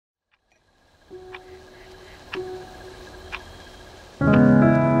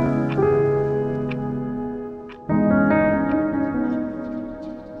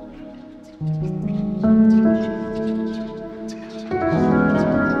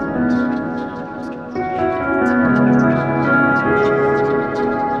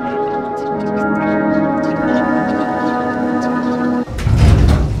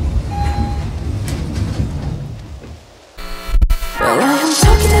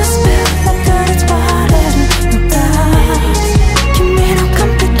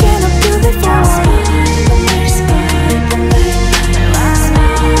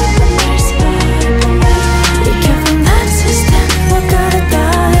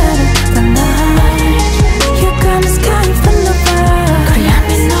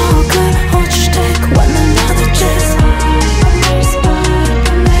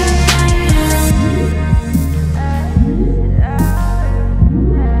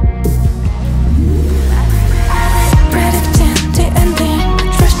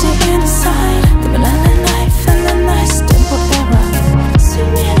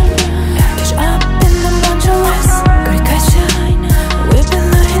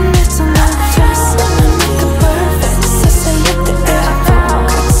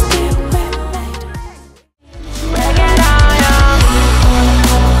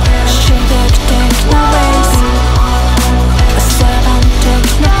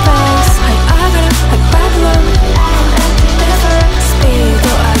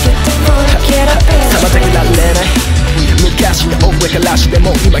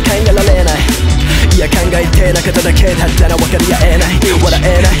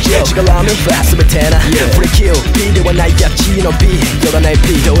kill 違うラーメンファー全てな Free kill B ではないや G の B 寄らない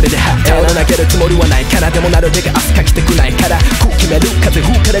B で俺で張った俺投げるつもりはないからでもなるべく汗かきたくないからこう決める風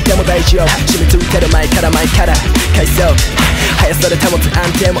吹かれても大丈夫染みついてる前から回想速さで保つ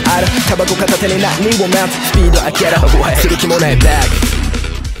安定もあるタバコ片手に何を待つスピード上げろする気もないバック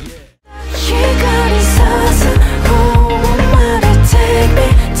光さす方まで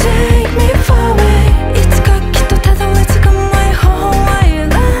Take me far away いつかきっとたどり着く My whole way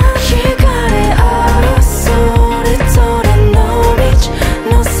life 光あるそれぞれの道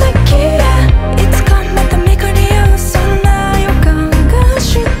の先へいつかまた巡り合うそんな予感が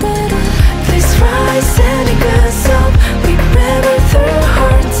してる This ride sending us up We rebel through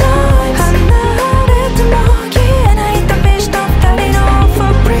hard times 離れても消えない旅した二人の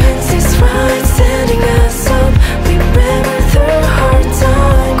footprints This ride sending us up We rebel through hard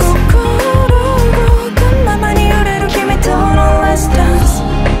times 心動くままに揺れる君との Let's dance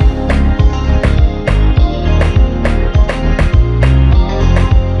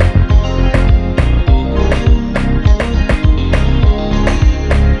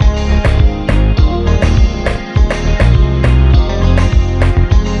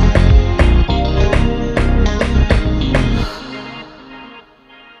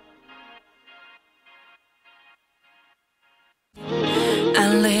あ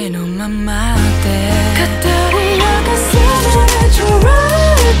りのままで語り明かせないto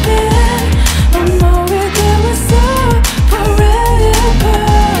right there I know we do it so forever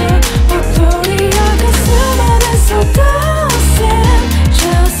踊り明かすまで so dancing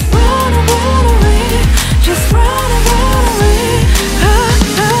Just run away Just run away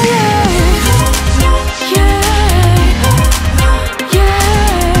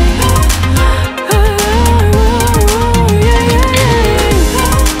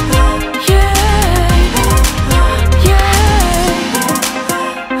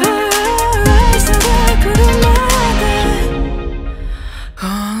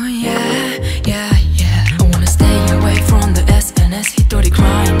Oh yeah Yeah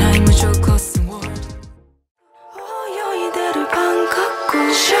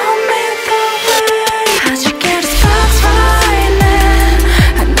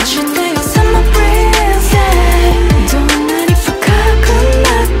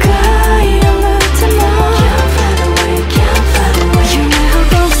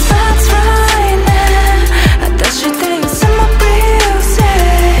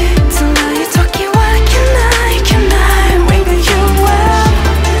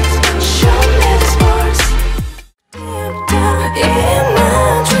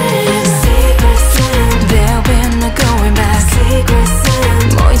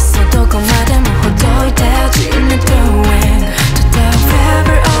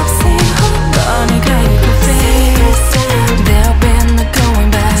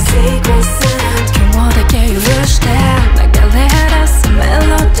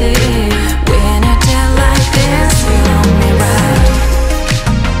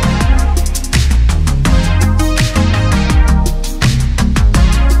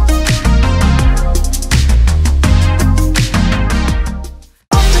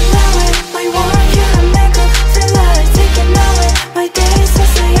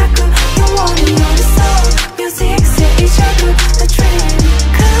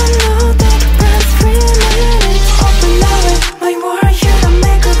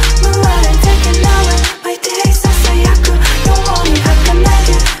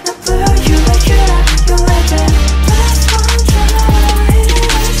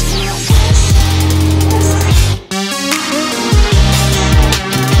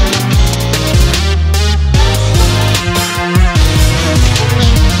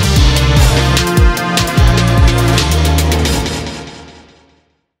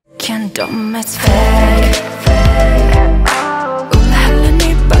It's fake 울랄라니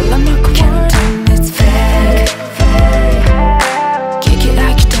발라먹고 can't it's fake Kick it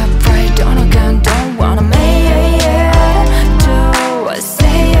like it up right on again Don't wanna make it Do I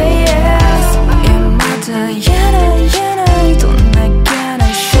say yes In my day 얘네 또 내게는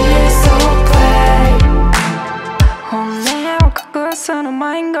she's so play 오늘 그것은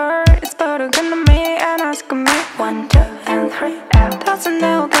my girl It's better than me and ask me 1, 2, and 3 Doesn't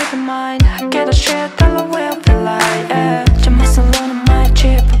know get in mind I get a shit that I will feel like